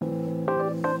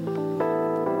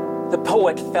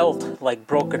poet felt like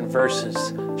broken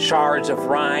verses, shards of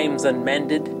rhymes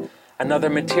unmended. Another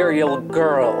material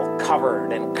girl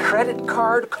covered in credit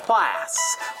card class,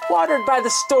 watered by the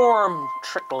storm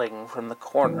trickling from the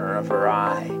corner of her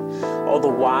eye. All the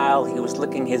while he was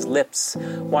licking his lips,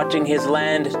 watching his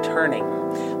land turning,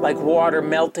 like water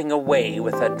melting away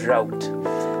with a drought.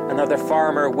 Another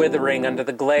farmer withering under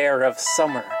the glare of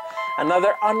summer.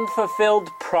 Another unfulfilled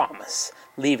promise,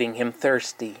 leaving him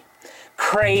thirsty,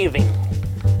 craving.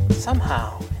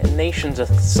 Somehow, in nations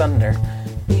asunder,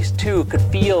 these two could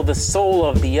feel the soul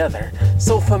of the other,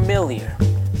 so familiar.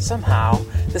 Somehow,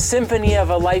 the symphony of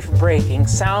a life breaking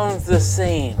sounds the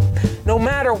same. No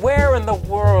matter where in the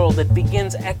world it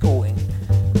begins echoing.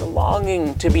 The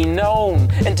longing to be known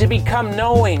and to become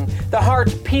knowing. The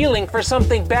heart pealing for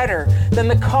something better than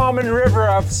the common river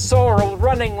of sorrow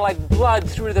running like blood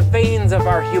through the veins of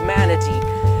our humanity.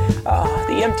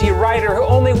 The empty writer who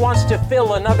only wants to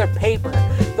fill another paper.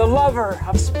 The lover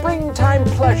of springtime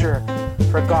pleasure,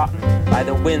 forgotten by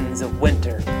the winds of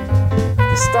winter.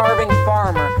 The starving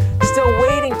farmer, still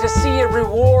waiting to see a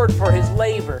reward for his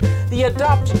labor. The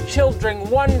adopted children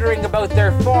wondering about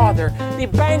their father. The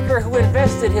banker who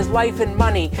invested his life in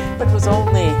money, but was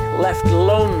only left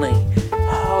lonely.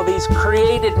 Oh, these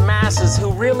created masses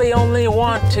who really only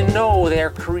want to know their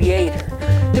creator.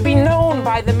 To be known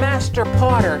by the master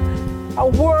potter. A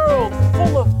world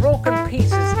full of broken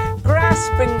pieces,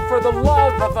 grasping for the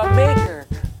love of a maker.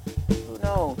 Who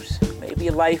knows? Maybe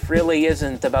life really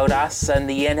isn't about us and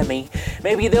the enemy.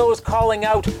 Maybe those calling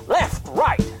out, left,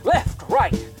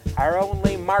 right, are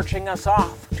only marching us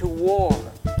off to war.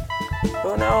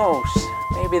 Who knows?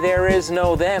 Maybe there is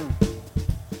no them.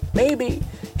 Maybe,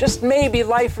 just maybe,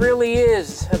 life really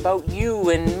is about you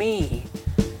and me.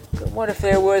 But what if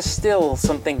there was still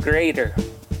something greater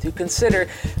to consider?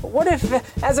 What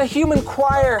if, as a human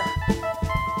choir,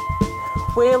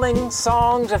 wailing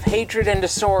songs of hatred and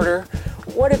disorder,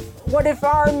 what if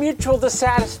our mutual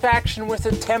dissatisfaction with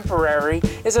the temporary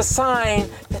is a sign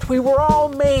that we were all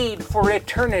made for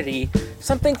eternity,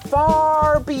 something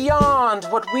far beyond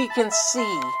what we can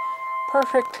see,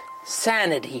 perfect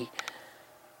sanity?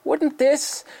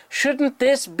 Shouldn't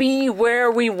this be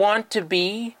where we want to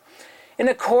be? In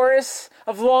a chorus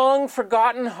of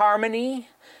long-forgotten harmony?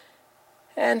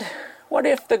 And what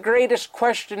if the greatest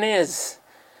question is,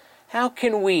 how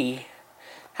can we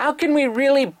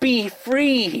really be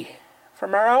free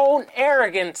from our own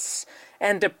arrogance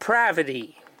and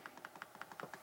depravity?